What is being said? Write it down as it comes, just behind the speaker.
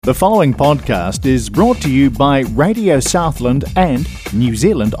The following podcast is brought to you by Radio Southland and New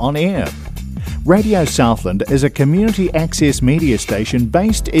Zealand On Air. Radio Southland is a community access media station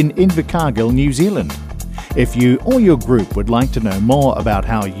based in Invercargill, New Zealand. If you or your group would like to know more about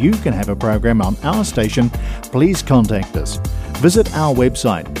how you can have a program on our station, please contact us. Visit our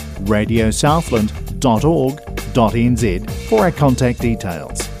website, radiosouthland.org.nz, for our contact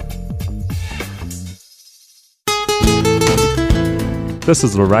details. This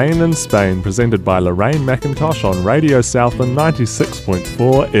is Lorraine in Spain, presented by Lorraine McIntosh on Radio Southland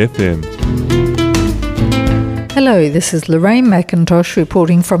 96.4 FM. Hello, this is Lorraine McIntosh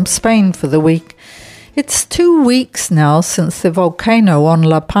reporting from Spain for the week. It's 2 weeks now since the volcano on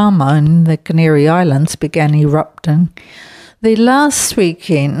La Palma in the Canary Islands began erupting. The last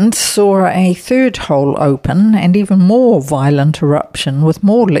weekend saw a third hole open and even more violent eruption, with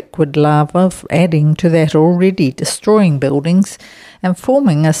more liquid lava adding to that already destroying buildings and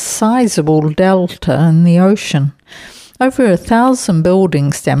forming a sizable delta in the ocean. Over 1,000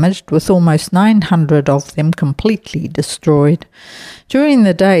 buildings damaged, with almost 900 of them completely destroyed. During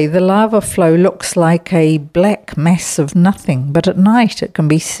the day, the lava flow looks like a black mass of nothing, but at night it can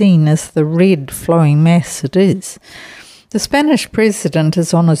be seen as the red flowing mass it is. The Spanish president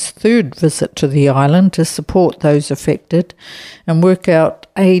is on his third visit to the island to support those affected and work out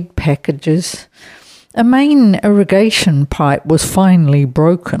aid packages. A main irrigation pipe was finally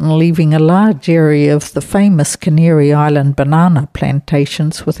broken, leaving a large area of the famous Canary Island banana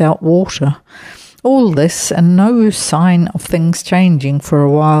plantations without water. All this and no sign of things changing for a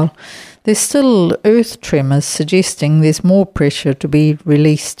while. There's still earth tremors suggesting there's more pressure to be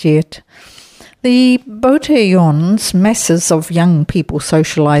released yet. The botellones, masses of young people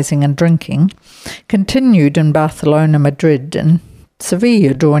socialising and drinking, continued in Barcelona, Madrid, and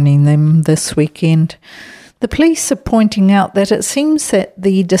Sevilla joining them this weekend. The police are pointing out that it seems that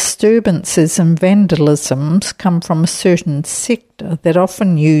the disturbances and vandalisms come from a certain sector that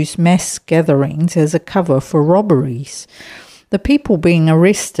often use mass gatherings as a cover for robberies. The people being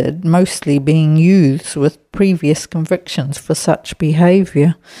arrested mostly being youths with previous convictions for such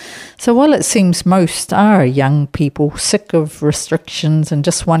behaviour. So while it seems most are young people sick of restrictions and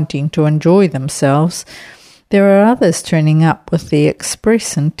just wanting to enjoy themselves, there are others turning up with the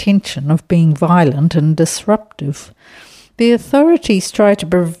express intention of being violent and disruptive. The authorities try to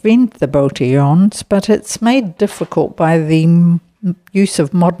prevent the botellones, but it's made difficult by the use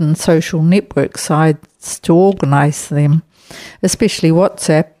of modern social network sites to organise them, especially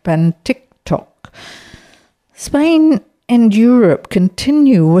WhatsApp and TikTok. Spain and Europe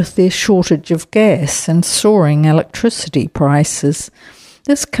continue with their shortage of gas and soaring electricity prices.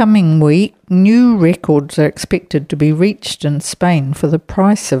 This coming week, new records are expected to be reached in Spain for the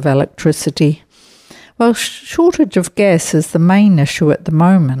price of electricity. While shortage of gas is the main issue at the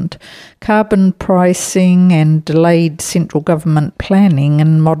moment, carbon pricing and delayed central government planning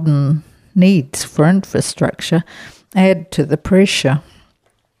and modern needs for infrastructure add to the pressure.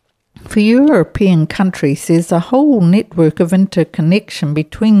 For European countries, there's a whole network of interconnection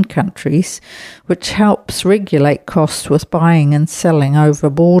between countries which helps regulate costs with buying and selling over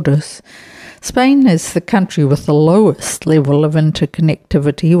borders. Spain is the country with the lowest level of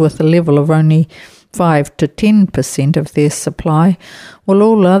interconnectivity, with a level of only 5 to 10% of their supply, while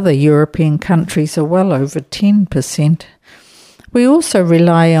all other European countries are well over 10%. We also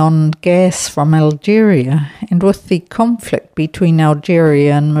rely on gas from Algeria, and with the conflict between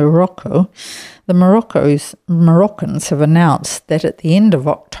Algeria and Morocco, the Moroccans have announced that at the end of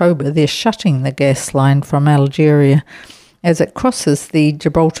October they're shutting the gas line from Algeria as it crosses the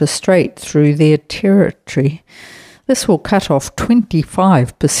Gibraltar Strait through their territory. This will cut off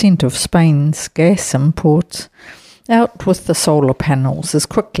 25% of Spain's gas imports. Out with the solar panels as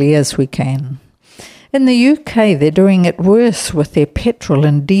quickly as we can. In the UK, they're doing it worse with their petrol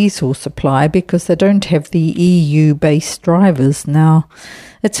and diesel supply because they don't have the EU-based drivers now.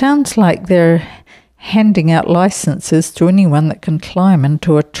 It sounds like they're handing out licences to anyone that can climb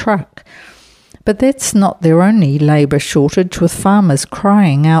into a truck. But that's not their only labour shortage, with farmers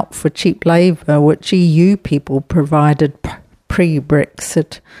crying out for cheap labour, which EU people provided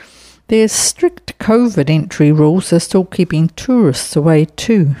pre-Brexit. Their strict COVID entry rules are still keeping tourists away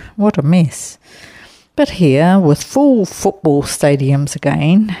too. What a mess. But here, with full football stadiums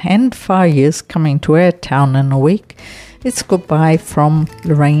again, and fires coming to our town in a week, it's goodbye from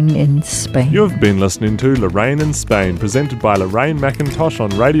Lorraine in Spain. You've been listening to Lorraine in Spain, presented by Lorraine McIntosh on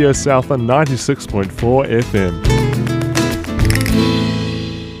Radio Southland 96.4 FM.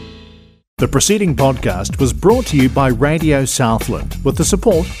 The preceding podcast was brought to you by Radio Southland with the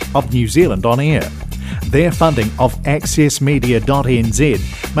support of New Zealand On Air. Their funding of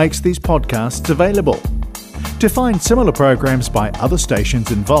accessmedia.nz makes these podcasts available. To find similar programs by other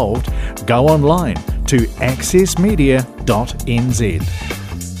stations involved, go online to accessmedia.nz.